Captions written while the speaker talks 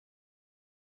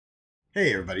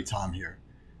Hey everybody, Tom here.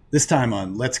 This time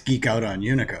on Let's Geek Out on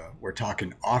Unica, we're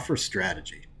talking offer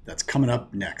strategy. That's coming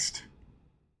up next.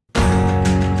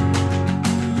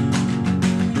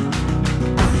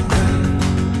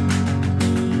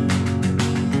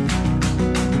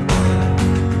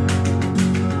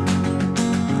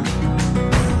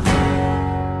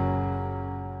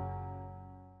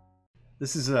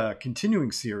 This is a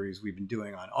continuing series we've been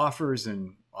doing on offers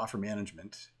and offer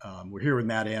management. We're here with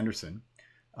Matt Anderson.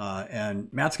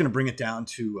 And Matt's going to bring it down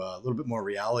to a little bit more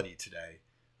reality today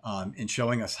in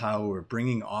showing us how we're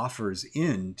bringing offers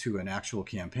into an actual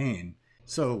campaign.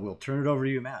 So we'll turn it over to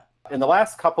you, Matt. In the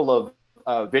last couple of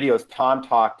videos, Tom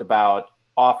talked about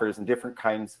offers and different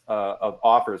kinds of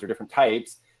offers or different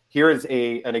types. Here is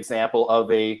an example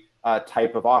of a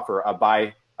type of offer, a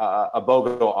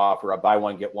BOGO offer, a buy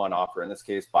one, get one offer. In this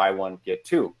case, buy one, get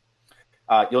two.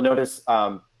 You'll notice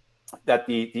that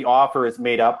the offer is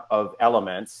made up of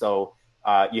elements. So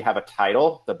you have a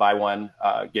title, the buy one,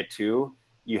 get two.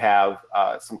 You have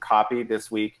some copy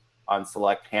this week on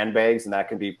select handbags, and that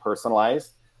can be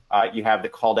personalized. You have the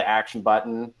call to action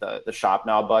button, the shop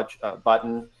now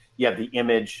button. You have the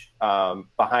image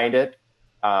behind it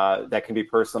that can be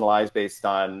personalized based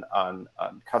on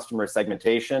customer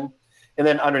segmentation. And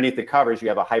then underneath the covers, you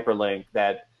have a hyperlink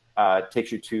that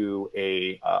takes you to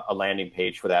a landing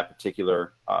page for that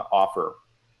particular offer.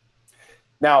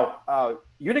 Now,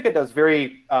 Unica does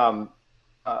very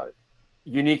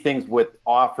unique things with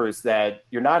offers that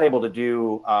you're not able to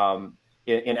do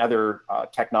in other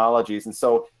technologies. And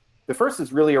so the first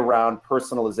is really around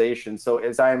personalization. So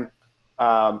as I'm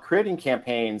creating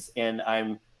campaigns and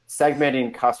I'm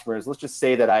segmenting customers, let's just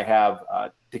say that I have,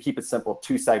 to keep it simple,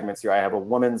 two segments here. I have a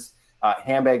woman's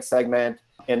handbag segment,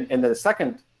 and the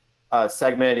second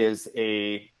segment is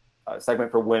a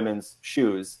segment for women's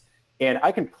shoes. And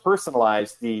I can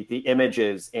personalize the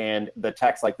images and the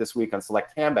text, like this week on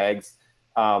select handbags,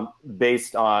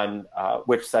 based on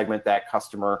which segment that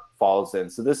customer falls in.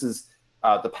 So this is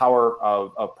the power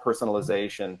of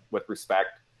personalization with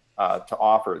respect to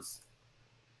offers.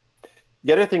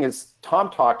 The other thing is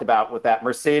Tom talked about with that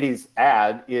Mercedes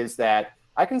ad is that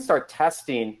I can start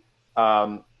testing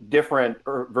different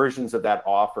versions of that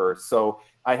offer. So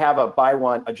I have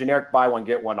a generic buy one,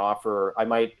 get one offer. I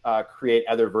might create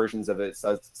other versions of it,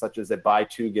 such as a buy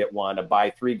two, get one, a buy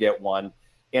three, get one.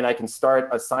 And I can start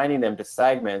assigning them to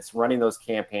segments, running those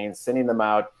campaigns, sending them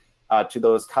out to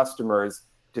those customers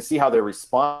to see how they're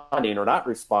responding or not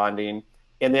responding.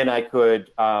 And then I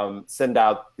could send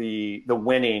out the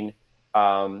winning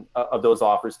of those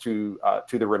offers to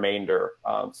the remainder.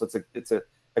 So it's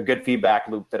a good feedback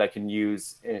loop that I can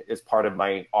use as part of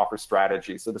my offer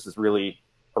strategy. So this is really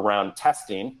around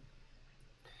testing.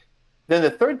 Then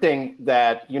the third thing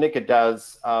that Unica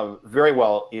does very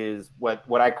well is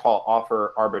what I call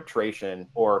offer arbitration,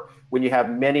 or when you have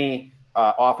many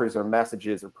offers or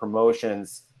messages or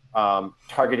promotions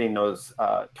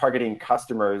targeting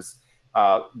customers,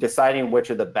 deciding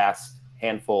which are the best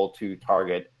handful to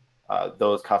target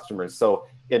those customers. So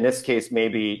in this case,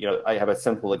 maybe I have a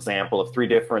simple example of 3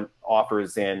 different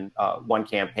offers in one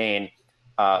campaign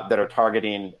that are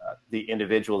targeting the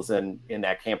individuals in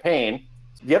that campaign.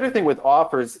 The other thing with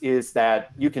offers is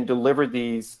that you can deliver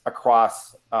these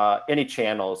across any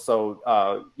channel.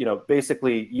 So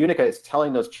basically, Unica is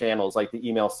telling those channels, like the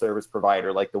email service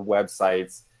provider, like the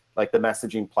websites, like the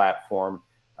messaging platform,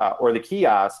 or the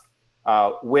kiosk,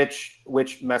 which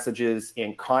messages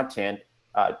and content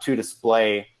to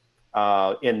display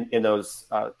in those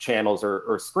channels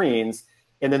or screens,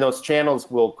 and then those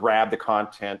channels will grab the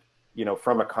content,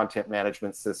 from a content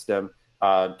management system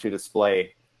to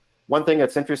display. One thing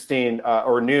that's interesting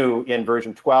or new in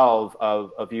version 12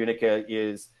 of Unica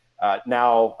is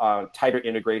now tighter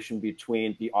integration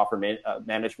between the offer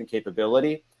management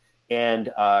capability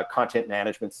and content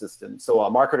management system. So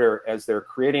a marketer, as they're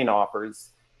creating offers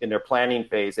in their planning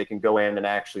phase, they can go in and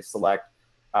actually select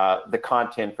the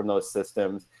content from those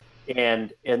systems.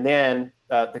 And then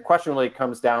the question really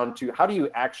comes down to, how do you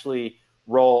actually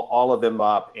roll all of them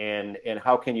up, and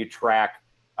how can you track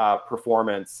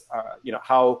performance?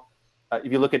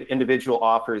 If you look at individual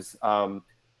offers,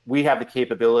 we have the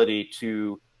capability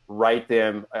to write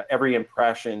them, every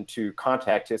impression, to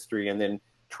contact history, and then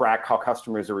track how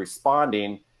customers are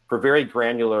responding for very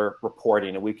granular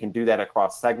reporting. And we can do that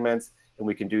across segments, and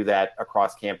we can do that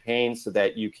across campaigns so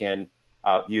that you can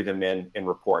view them in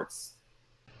reports.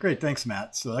 Great, thanks,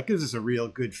 Matt. So that gives us a real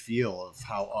good feel of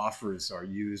how offers are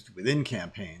used within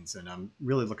campaigns, and I'm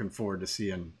really looking forward to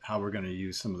seeing how we're going to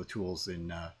use some of the tools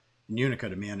in Unica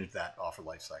to manage that offer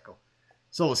lifecycle.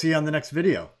 So we'll see you on the next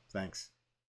video. Thanks.